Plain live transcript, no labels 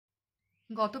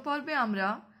গত পর্বে আমরা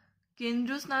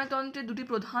কেন্দ্রীয় স্নায়ুতন্ত্রের দুটি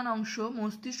প্রধান অংশ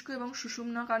মস্তিষ্ক এবং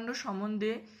সুষুম্নাকাণ্ড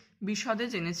সম্বন্ধে বিশদে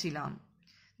জেনেছিলাম,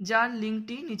 যার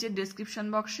লিঙ্কটি নিচের ডেসক্রিপশন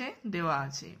বক্সে দেওয়া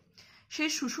আছে।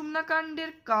 সেই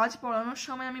সুষুম্নাকাণ্ডের কাজ পড়ানোর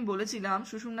সময় আমি বলেছিলাম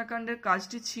সুষুম্নাকাণ্ডের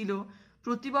কাজটি ছিল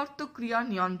প্রতিবর্ত ক্রিয়া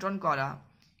নিয়ন্ত্রণ করা।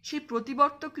 সেই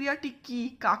প্রতিবর্ত ক্রিয়াটি কি,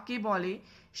 কাকে বলে,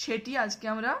 সেটি আজকে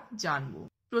আমরা জানব।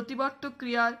 প্রতিবর্ত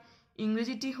ক্রিয়ার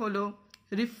ইংরেজিটি হলো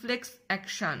রিফ্লেক্স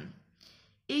অ্যাকশন।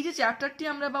 এই যে চ্যাপ্টারটি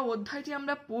আমরা বা অধ্যায়টি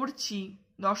আমরা পড়ছি,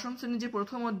 দশম শ্রেণীর যে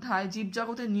প্রথম অধ্যায়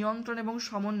জীবজগতের নিয়ন্ত্রণ এবং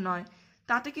সমন্বয়,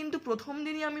 তাতে কিন্তু প্রথম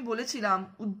দিনই আমি বলেছিলাম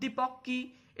উদ্দীপক কি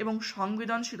এবং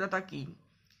সংবেদনশীলতা কি।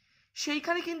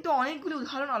 সেইখানে কিন্তু অনেকগুলি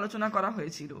উদাহরণ আলোচনা করা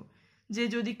হয়েছিল, যে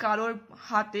যদি কারোর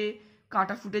হাতে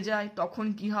কাঁটা ফুটে যায় তখন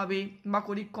কি হবে, বা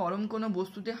গরম কোনো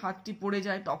বস্তুতে হাতটি পড়ে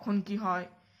যায় তখন কি হয়।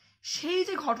 সেই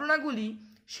যে ঘটনাগুলি,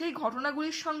 সেই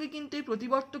ঘটনাগুলির সঙ্গে কিন্তু এই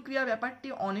প্রতিবর্ত ক্রিয়া ব্যাপারটি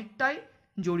অনেকটাই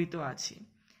জড়িত আছে।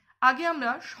 আগে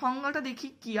আমরা সংজ্ঞাটা দেখি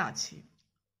কি আছে।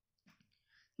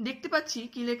 দেখতে পাচ্ছি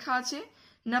কি লেখা আছে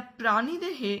না,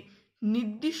 প্রাণীদেহে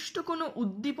নির্দিষ্ট কোনো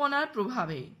উদ্দীপনার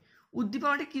প্রভাবে,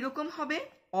 উদ্দীপনাটা কিরকম হবে,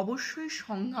 অবশ্যই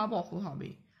সংজ্ঞাবহ হবে।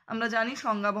 আমরা জানি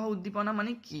সংজ্ঞাবহ উদ্দীপনা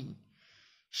মানে কি।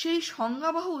 সেই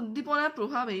সংজ্ঞাবহ উদ্দীপনার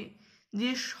প্রভাবে যে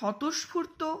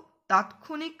স্বতঃস্ফূর্ত,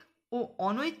 তাৎক্ষণিক ও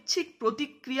অনৈচ্ছিক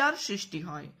প্রতিক্রিয়ার সৃষ্টি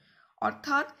হয়,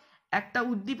 অর্থাৎ একটা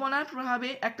উদ্দীপনার প্রভাবে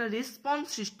একটা রেসপন্স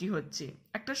সৃষ্টি হচ্ছে,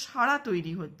 একটা সাড়া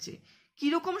তৈরি হচ্ছে।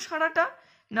 কিরকম সাড়াটা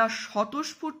না,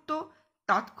 স্বতঃস্ফূর্ত,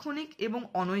 তাৎক্ষণিক এবং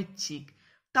অনৈচ্ছিক।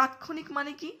 তাৎক্ষণিক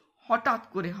মানে কি, হঠাৎ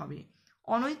করে হবে।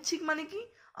 অনৈচ্ছিক মানে কি,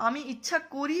 আমি ইচ্ছা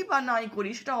করি বা নাই করি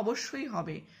সেটা অবশ্যই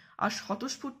হবে। আর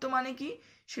স্বতঃস্ফূর্ত মানে কি,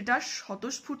 সেটা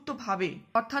স্বতঃস্ফূর্তভাবে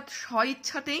অর্থাৎ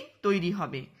স্বইচ্ছাতেই তৈরি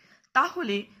হবে।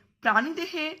 তাহলে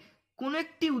প্রাণীদেহে কোনো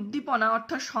একটি উদ্দীপনা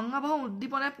অর্থাৎ সংজ্ঞাবহ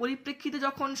উদ্দীপনার পরিপ্রেক্ষিতে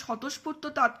যখন স্বতঃস্ফূর্ত,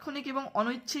 তাৎক্ষণিক এবং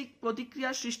অনৈচ্ছিক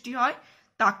প্রতিক্রিয়ার সৃষ্টি হয়,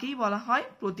 তাকেই বলা হয়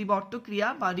প্রতিবর্ত ক্রিয়া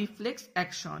বা রিফ্লেক্স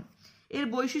অ্যাকশন। এর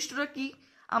বৈশিষ্ট্যটা কি,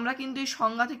 আমরা কিন্তু এই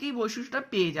সংজ্ঞা থেকেই বৈশিষ্ট্যটা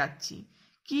পেয়ে যাচ্ছি।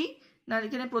 কি না,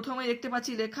 এখানে প্রথমে দেখতে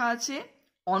পাচ্ছি লেখা আছে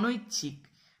অনৈচ্ছিক,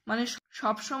 মানে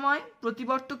সবসময়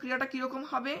প্রতিবর্ত ক্রিয়াটা কিরকম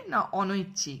হবে না,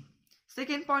 অনৈচ্ছিক।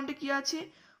 সেকেন্ড পয়েন্টে কি আছে,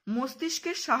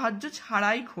 মস্তিষ্কের সাহায্য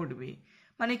ছাড়াই ঘটবে,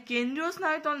 মানে কেন্দ্রীয়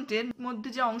স্নায়ুতন্ত্রের মধ্যে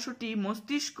যে অংশটি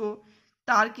মস্তিষ্ক,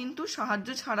 তার কিন্তু সাহায্য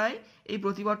ছাড়াই এই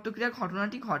প্রতিবর্ত ক্রিয়া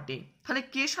ঘটনাটি ঘটে। তাহলে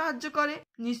কে সাহায্য করে,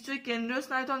 নিশ্চয়ই কেন্দ্রীয়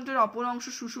স্নায়ুতন্ত্রের অপর অংশ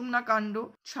সুষুম্নাকাণ্ড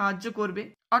সাহায্য করবে,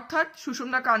 অর্থাৎ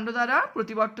সুষুম্নাকাণ্ড দ্বারা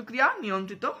প্রতিবর্ত ক্রিয়া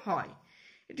নিয়ন্ত্রিত হয়।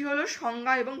 এটি হলো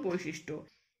সংজ্ঞা এবং বৈশিষ্ট্য।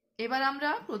 এবার আমরা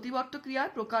প্রতিবর্ত ক্রিয়ার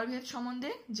প্রকারভেদ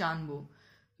সম্বন্ধে জানব।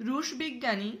 রুশ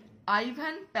বিজ্ঞানী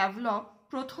আইভান প্যাভলভ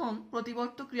প্রথম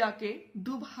প্রতিবর্ত ক্রিয়াকে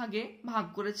দুভাগে ভাগ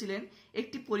করেছিলেন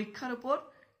একটি পরীক্ষার উপর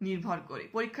নির্ভর করে।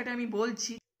 পরীক্ষাটা আমি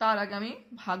বলছি, তার আগে আমি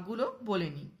ভাগগুলো বলে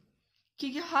নিই। কি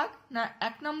কি ভাগ না,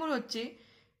 এক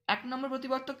নম্বর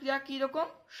প্রতিবর্ত ক্রিয়া কি রকম,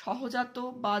 সহজাত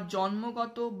বা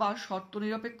জন্মগত বা শর্ত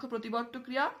নিরপেক্ষ প্রতিবর্ত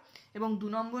ক্রিয়া, এবং 2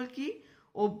 নম্বর কি,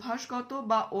 অভ্যাসগত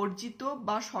বা অর্জিত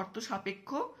বা শর্ত সাপেক্ষ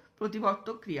প্রতিবর্ত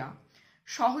ক্রিয়া।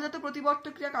 সহজাত প্রতিবর্ত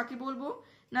ক্রিয়া কাকে বলবো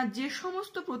না, যে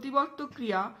সমস্ত প্রতিবর্ত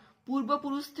ক্রিয়া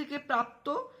পূর্বপুরুষ থেকে প্রাপ্ত,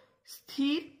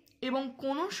 স্থির এবং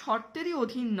কোনো শর্তেরই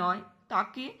অধীন নয়,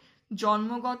 তাকে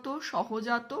জন্মগত,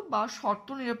 সহজাত বা শর্ত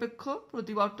নিরপেক্ষ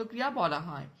প্রতিবর্ত ক্রিয়া বলা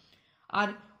হয়। আর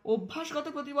অভ্যাসগত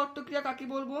প্রতিবর্ত ক্রিয়া কাকে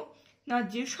বলবো না,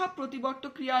 যেসব প্রতিবর্ত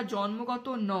ক্রিয়া জন্মগত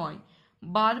নয়,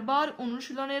 বারবার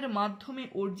অনুশীলনের মাধ্যমে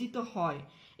অর্জিত হয়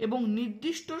এবং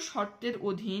নির্দিষ্ট শর্তের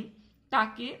অধীন,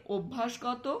 তাকে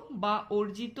অভ্যাসগত বা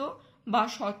অর্জিত বা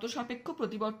শর্ত সাপেক্ষ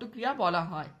প্রতিবর্ত ক্রিয়া বলা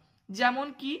হয়। যেমন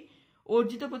কি,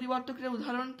 অর্জিত প্রতিবর্ত ক্রিয়ার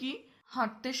উদাহরণ কি,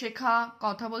 হাঁটতে শেখা,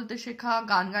 কথা বলতে শেখা,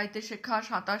 গান গাইতে শেখা,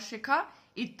 সাঁতার শেখা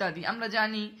ইত্যাদি। আমরা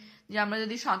জানি যে আমরা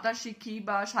যদি সাঁতার শিখি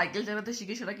বা সাইকেল চালাতে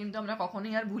শিখি, সেটা কিন্তু আমরা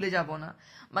কখনোই আর ভুলে যাব না।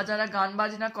 বা যারা গান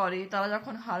বাজনা করে, তারা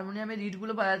যখন হারমোনিয়ামের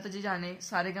রিডগুলো বাজাতে যে জানে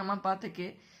সারেগামা পা থেকে,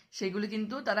 সেগুলি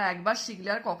কিন্তু তারা একবার শিখলে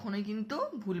আর কখনোই কিন্তু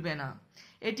ভুলবে না।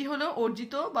 এটি হলো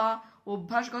অর্জিত বা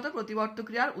অভ্যাসগত প্রতিবর্ত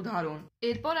ক্রিয়ার উদাহরণ।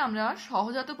 এরপর আমরা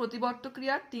সহজাত প্রতিবর্ত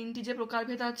ক্রিয়ার 3টি যে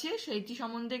প্রকারভেদ আছে সেইটি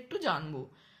সম্বন্ধে একটু জানবো।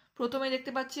 প্রথমে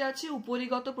দেখতে পাচ্ছি আছে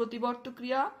উপরিগত প্রতিবর্ত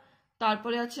ক্রিয়া,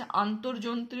 তারপরে আছে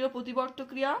আন্তর্যন্ত্রীয় প্রতিবর্ত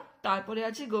ক্রিয়া, তারপরে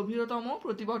আছে গভীরতম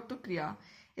প্রতিবর্ত ক্রিয়া।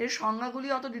 এর সংজ্ঞাগুলি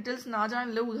অত ডিটেলস না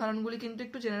জানলেও উদাহরণগুলি কিন্তু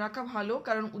একটু জেনে রাখা ভালো,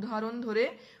 কারণ উদাহরণ ধরে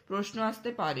প্রশ্ন আসতে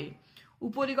পারে।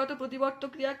 উপরিগত প্রতিবর্ত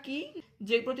ক্রিয়া কি,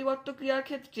 যে প্রতিবর্ত ক্রিয়ার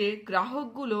ক্ষেত্রে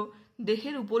গ্রাহকগুলো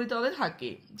দেহের উপরিতলে থাকে।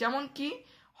 যেমন কি,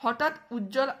 হঠাৎ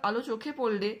উজ্জ্বল আলো চোখে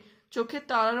পড়লে চোখের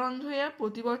তারারন্ধ্রের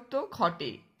প্রতিবর্ত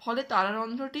ঘটে, ফলে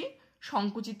তারারন্ধ্রটি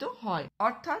সংকুচিত হয়।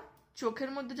 অর্থাৎ চোখের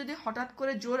মধ্যে যদি হঠাৎ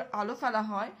করে জোর আলো ফেলা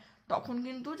হয়, তখন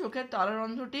কিন্তু চোখের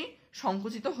তারারন্ধ্রটি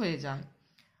সংকুচিত হয়ে যায়।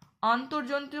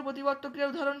 আন্তর্যন্ত্রীয় প্রতিবর্ত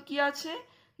ক্রিয়ার উদাহরণ কি আছে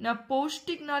না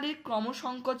পৌষ্টিক নালীর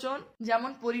ক্রমসংকোচন,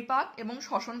 যেমন পরিপাক এবং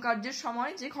শ্বসন কার্যের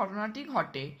সময় যে ঘটনাটি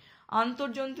ঘটে।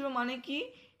 আন্তর্জন্ত্রীয় মানে কি?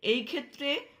 এই ক্ষেত্রে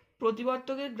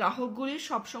প্রতিবর্তকের গ্রাহকগুলি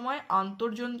সবসময়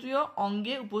আন্তর্জন্ত্রীয়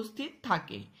অঙ্গে উপস্থিত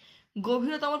থাকে।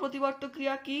 গভীরতম প্রতিবর্তক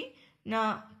ক্রিয়া কি? না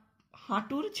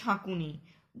হাঁটুর ঝাঁকুনি।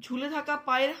 ঝুলে থাকা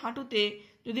পায়ের হাঁটুতে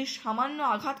যদি সামান্য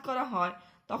আঘাত করা হয়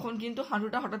তখন কিন্তু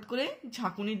হাঁটুটা হঠাৎ করে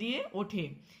ঝাঁকুনি দিয়ে ওঠে।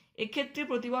 এক্ষেত্রে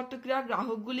প্রতিবর্তক ক্রিয়ার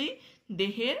গ্রাহকগুলি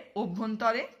দেহের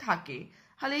অভ্যন্তরে থাকে।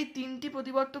 তাহলে এই তিনটি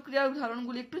প্রতিবর্তক ক্রিয়ার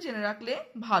উদাহরণগুলি একটু জেনে রাখলে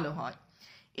ভালো হয়।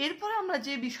 এরপরে আমরা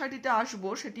যে বিষয়টিতে আসব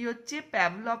সেটি হচ্ছে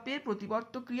প্যাভলভের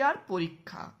প্রতিবর্তক ক্রিয়ার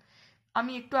পরীক্ষা।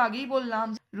 আমি একটু আগেই বললাম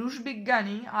রুশ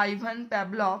বিজ্ঞানী আইভান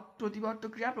প্যাভলভ প্রতিবর্তক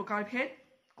ক্রিয়া প্রকারভেদ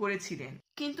করেছিলেন,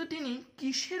 কিন্তু তিনি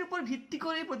কিসের উপর ভিত্তি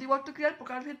করে প্রতিবর্তক ক্রিয়ার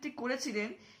প্রকারভেদ করেছিলেন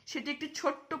সেটি একটি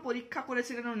ছোট্ট পরীক্ষা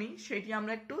করেছিলেন উনি, সেটি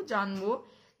আমরা একটু জানবো,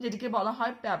 যেটিকে বলা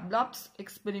হয় প্যাভলভস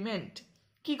এক্সপেরিমেন্ট।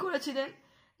 কি করেছিলেন?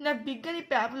 না বিজ্ঞানী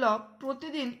প্যাভলভ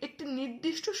প্রতিদিন একটি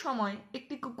নির্দিষ্ট সময়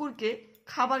একটি কুকুরকে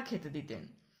খাবার খেতে দিতেন।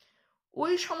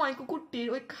 ওই সময় কুকুরটির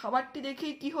ওই খাবারটি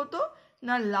দেখেই কি হতো?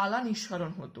 না লালা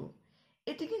নিঃসরণ হতো।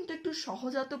 এটি কিন্তু একটু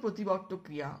সহজাত প্রতিবর্তক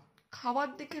ক্রিয়া। খাবার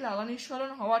দেখে লালা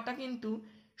নিঃসরণ হওয়াটা কিন্তু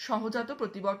সহজাত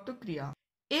প্রতিবর্তক ক্রিয়া।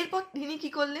 এরপর তিনি কি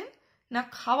করলেন? না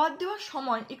খাবার দেওয়ার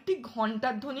সময় একটি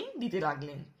ঘন্টার ধ্বনি দিতে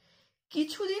লাগলেন।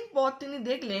 কিছুদিন পর তিনি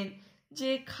দেখলেন যে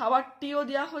খাবারটিও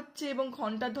দেওয়া হচ্ছে এবং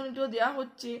ঘন্টার ধ্বনিটিও দেওয়া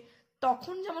হচ্ছে,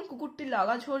 তখন যেমন কুকুরটি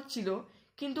লালা ঝরছিল,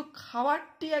 কিন্তু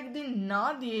খাবারটি একদিন না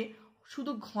দিয়ে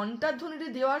শুধু ঘন্টার ধ্বনিটি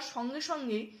দেওয়ার সঙ্গে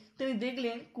সঙ্গেই তিনি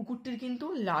দেখলেন কুকুরটির কিন্তু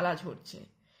লালা ঝরছে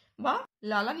বা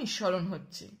লালা নিঃসরণ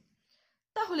হচ্ছে।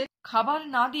 তাহলে খাবার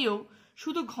না দিয়েও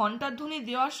শুধু ঘন্টার ধ্বনি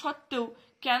দেওয়া সত্ত্বেও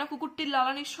কেন কুকুরটির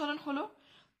লালা নিঃসরণ হলো?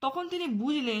 তখন তিনি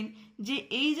বুঝলেন যে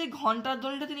এই যে ঘন্টার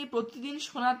ধ্বনিটা তিনি প্রতিদিন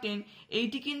শোনাতেন,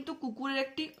 এইটি কিন্তু কুকুরের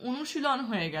একটি অনুশীলন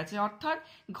হয়ে গেছে। অর্থাৎ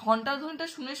ঘন্টার ধ্বনিটা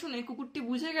শুনে শুনে কুকুরটি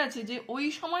বুঝে গেছে যে ওই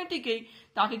সময়টিকেই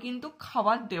তাকে কিন্তু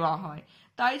খাবার দেওয়া হয়।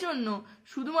 তাই জন্য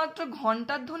শুধুমাত্র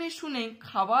ঘন্টার ধ্বনি শুনে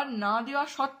খাবার না দেওয়া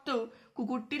সত্ত্বেও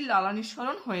কুকুরটির লালা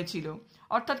নিঃসরণ হয়েছিল।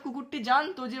 অর্থাৎ কুকুরটি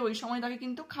জানতো যে ওই সময় তাকে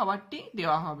কিন্তু খাবারটি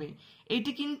দেওয়া হবে।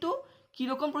 এটি কিন্তু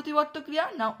কিরকম প্রতিবর্তক ক্রিয়া?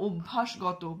 না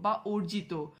অভ্যাসগত বা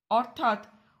অর্জিত। অর্থাৎ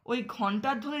ওই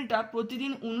ঘন্টার ধ্বনিটা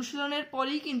প্রতিদিন অনুশীলনের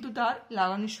পরেই কিন্তু তার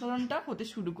লালা নিঃসরণটা হতে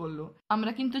শুরু করলো।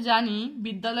 আমরা কিন্তু জানি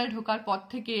বিদ্যালয়ে ঢোকার পর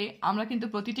থেকে আমরা কিন্তু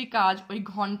প্রতিটি কাজ ওই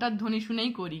ঘন্টার ধ্বনি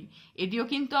শুনেই করি। এটিও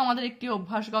কিন্তু আমাদের একটি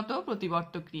অভ্যাসগত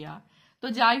প্রতিবর্তক ক্রিয়া। তো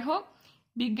যাই হোক,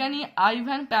 বিজ্ঞানী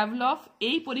আইভান প্যাভলভ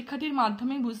এই পরীক্ষাটির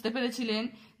মাধ্যমে বুঝতে পেরেছিলেন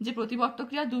যে প্রতিবর্তক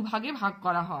ক্রিয়া দুভাগে ভাগ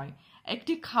করা হয়।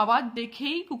 একটি খাবার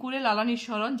দেখেই কুকুরের লালা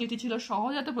নিঃসরণ, যেটি ছিল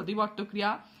সহজাত প্রতিবর্তক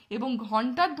ক্রিয়া, এবং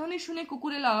ঘন্টার ধ্বনি শুনে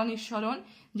কুকুরের লালা নিঃসরণ,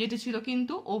 যেটি ছিল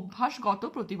কিন্তু অভ্যাসগত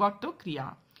প্রতিবর্তক ক্রিয়া।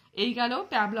 এই গেল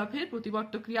প্যাভলভের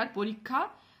প্রতিবর্তক ক্রিয়ার পরীক্ষা।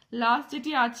 লাস্ট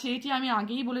যেটি আছে এটি আমি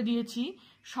আগেই বলে দিয়েছি,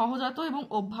 সহজাত এবং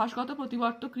অভ্যাসগত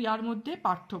প্রতিবর্তক ক্রিয়ার মধ্যে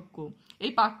পার্থক্য।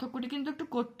 এই পার্থক্যটি কিন্তু একটু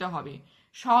করতে হবে।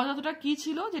 সহজাতটা কি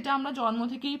ছিল? যেটা আমরা জন্ম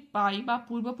থেকেই পাই বা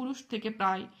পূর্বপুরুষ থেকে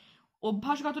পাই।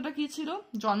 অভ্যাসগতটা কি ছিল?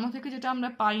 জন্ম থেকে যেটা আমরা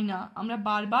পাই না, আমরা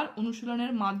বারবার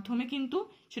অনুশীলনের মাধ্যমে কিন্তু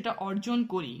সেটা অর্জন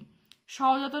করি।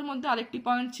 সহজাতর মধ্যে আরেকটি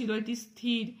পয়েন্ট ছিল, এটি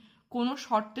স্থির, কোনো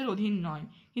শর্তের অধীন নয়।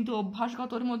 কিন্তু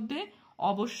অভ্যাসগতর মধ্যে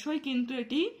অবশ্যই কিন্তু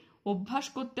এটি অভ্যাস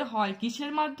করতে হয়।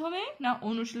 কিসের মাধ্যমে? না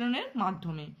অনুশীলনের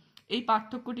মাধ্যমে। এই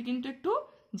পার্থক্যটি কিন্তু একটু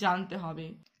জানতে হবে।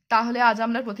 তাহলে আজ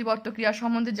আমরা প্রতিবর্তক ক্রিয়া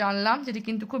সম্বন্ধে জানলাম, যেটি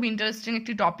কিন্তু খুব ইন্টারেস্টিং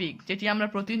একটি টপিক, যেটি আমরা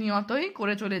প্রতিনিয়তই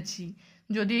করে চলেছি।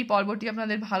 যদি এই পর্বটি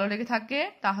আপনাদের ভালো লেগে থাকে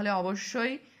তাহলে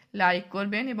অবশ্যই লাইক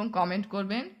করবেন এবং কমেন্ট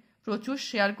করবেন, প্রচুর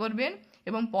শেয়ার করবেন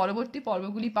এবং পরবর্তী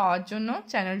পর্বগুলি পাওয়ার জন্য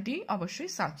চ্যানেলটি অবশ্যই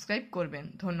সাবস্ক্রাইব করবেন।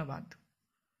 ধন্যবাদ।